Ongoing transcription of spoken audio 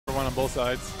on both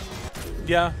sides.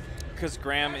 Yeah. Because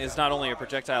Graham is not only a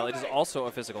projectile, it is also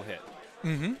a physical hit.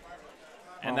 Mm-hmm.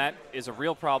 And that is a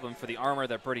real problem for the armor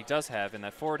that Birdie does have in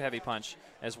that forward heavy punch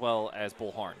as well as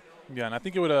Bullhorn. Yeah, and I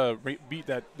think it would beat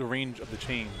the range of the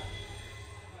chain.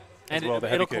 And well,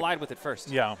 it'll collide with it first.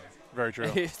 Yeah, very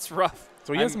true. It's rough.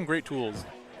 So he has some great tools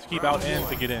to keep out and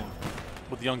to get in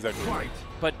with the young Zeku.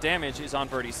 But damage is on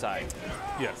Birdie's side.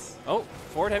 Yes. Oh,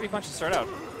 forward heavy punch to start out.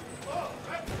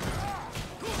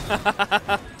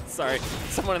 Sorry,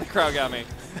 someone in the crowd got me.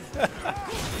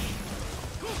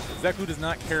 Zeku does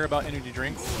not care about energy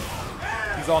drinks.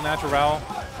 He's all natural.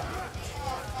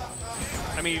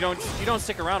 I mean, you don't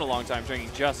stick around a long time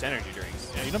drinking just energy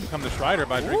drinks. Yeah, you don't become the Strider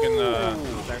by drinking the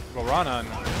Guarana and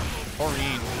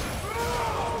Taurine.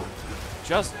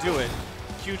 Just do it.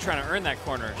 Q trying to earn that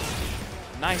corner.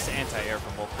 Nice anti-air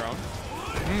from Wolfkrone.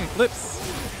 Flips.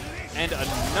 And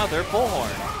another Bullhorn.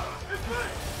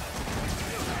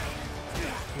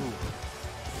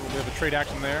 We have a trade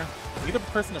action there. Either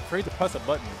person afraid to press a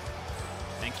button.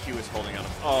 And Q is holding on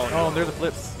him. Oh, no. And there's the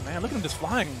flips. Man, look at him just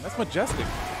flying. That's majestic.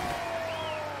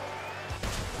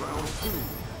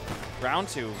 Round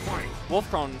 2.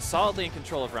 Wolfkrone solidly in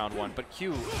control of round 1, but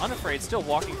Q, unafraid, still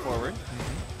walking forward.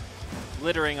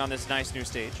 Littering on this nice new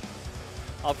stage.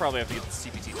 I'll probably have to get the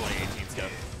CPT 2018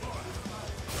 stuff.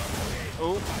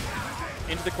 Oh,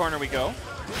 into the corner we go.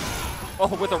 Oh,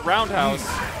 with a roundhouse.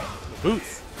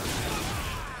 Boots.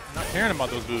 Not caring about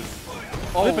those boots.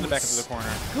 Oh, flipping it back into the corner.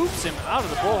 Scoops him out of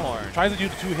the Bullhorn. Tries to do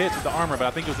the 2 hits with the armor, but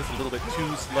I think it was just a little bit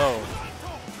too slow.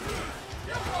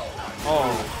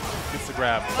 Oh, gets the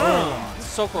grab. Boom.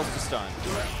 So close to stun.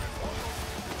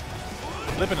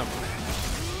 Flipping him.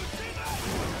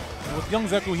 And with young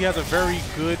Zeku, he has a very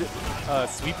good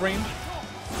sweep range.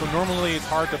 So normally it's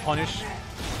hard to punish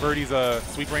Birdie's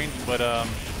sweep range, but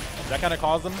that kind of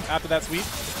caused him after that sweep.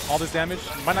 All this damage.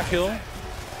 Might not kill. Let's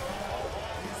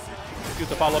see what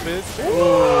the follow-up is.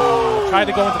 Ooh. Tried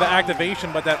to go into the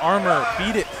activation, but that armor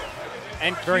beat it.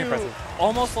 And very impressive.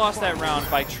 Almost lost that round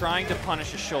by trying to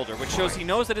punish his shoulder, which shows he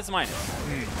knows that it's minus.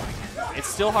 It's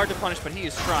still hard to punish, but he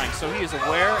is trying, so he is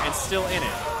aware and still in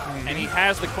it. And he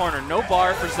has the corner. No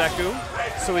bar for Zeku,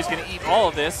 so he's going to eat all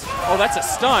of this. Oh, that's a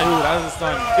stun. Ooh, that is a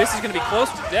stun. This is going to be close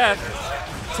to death.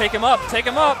 Take him up. Take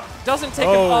him up. Doesn't take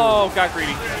him. Oh, got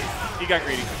greedy. He got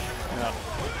greedy. Yeah.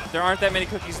 There aren't that many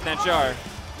cookies in that jar.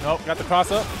 Nope, got the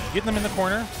cross up. Getting them in the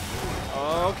corner.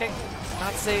 Okay.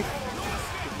 Not safe.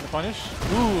 Getting the punish.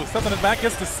 Ooh, steps on his back,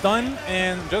 gets the stun,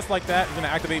 and just like that, he's going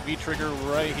to activate V-Trigger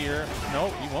right here. No,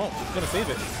 he won't. He's going to save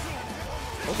it.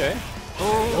 Okay.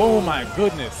 Oh my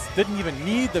goodness. Didn't even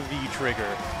need the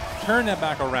V-Trigger. Turn that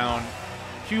back around.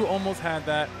 Q almost had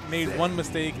that, made one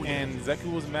mistake, and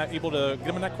Zeku was able to get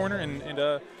him in that corner, and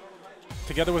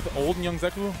together with old and young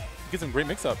Zeku, gets some great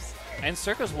mix-ups. And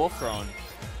Circa's Wolfkrone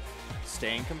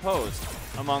staying composed.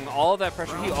 Among all of that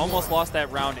pressure, he almost lost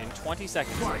that round in 20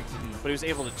 seconds, but he was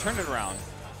able to turn it around.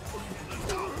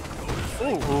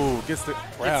 Ooh, gets the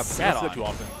grab. Gets sat on. Too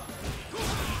often.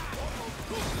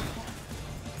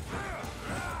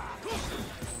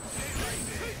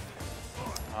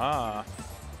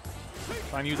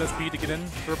 Trying to use that speed to get in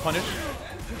for a punish.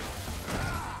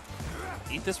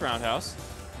 Eat this roundhouse.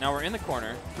 Now we're in the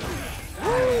corner.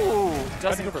 Ooh,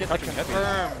 doesn't get the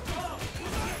confirm.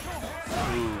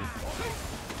 Ooh.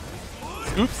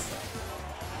 Scoops?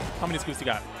 How many scoops you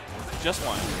got? Just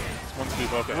one. Just one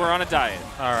scoop, okay. We're on a diet.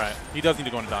 All right. He does need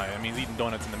to go on a diet. I mean, he's eating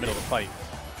donuts in the middle of the fight.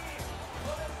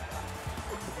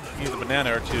 He needs a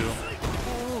banana or two.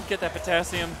 Ooh, get that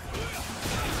potassium.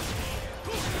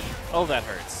 Oh, that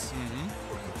hurts.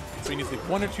 So he needs to get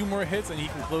 1 or 2 more hits, and he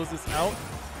can close this out.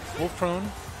 Wolfkrone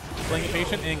playing it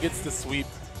patient and gets the sweep.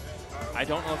 I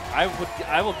don't know if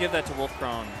I will give that to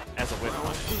Wolfkrone as a whiff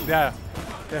punch. Yeah,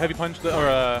 the heavy punch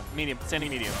or medium, standing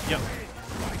medium. Yep.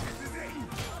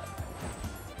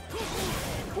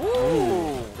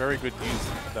 Ooh, very good use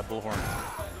of that Bullhorn.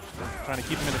 Trying to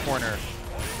keep him in the corner,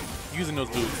 using those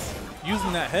boots,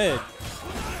 using that head,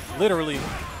 literally,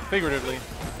 figuratively.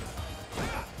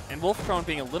 And Wolfkrone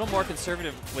being a little more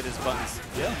conservative with his buttons.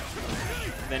 Yeah.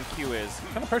 Than Q is.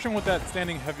 Kind of pressuring with that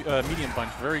standing heavy, medium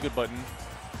punch. Very good button.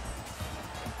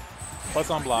 Plus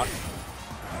on block.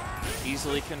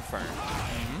 Easily confirmed.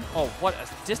 Oh, what a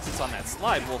distance on that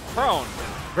slide. Wolfkrone.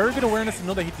 Very good awareness to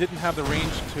know that he didn't have the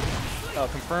range to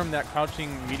confirm that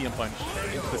crouching medium punch,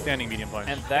 the standing medium punch.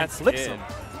 And that's flips it. him.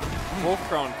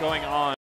 Wolfkrone going on.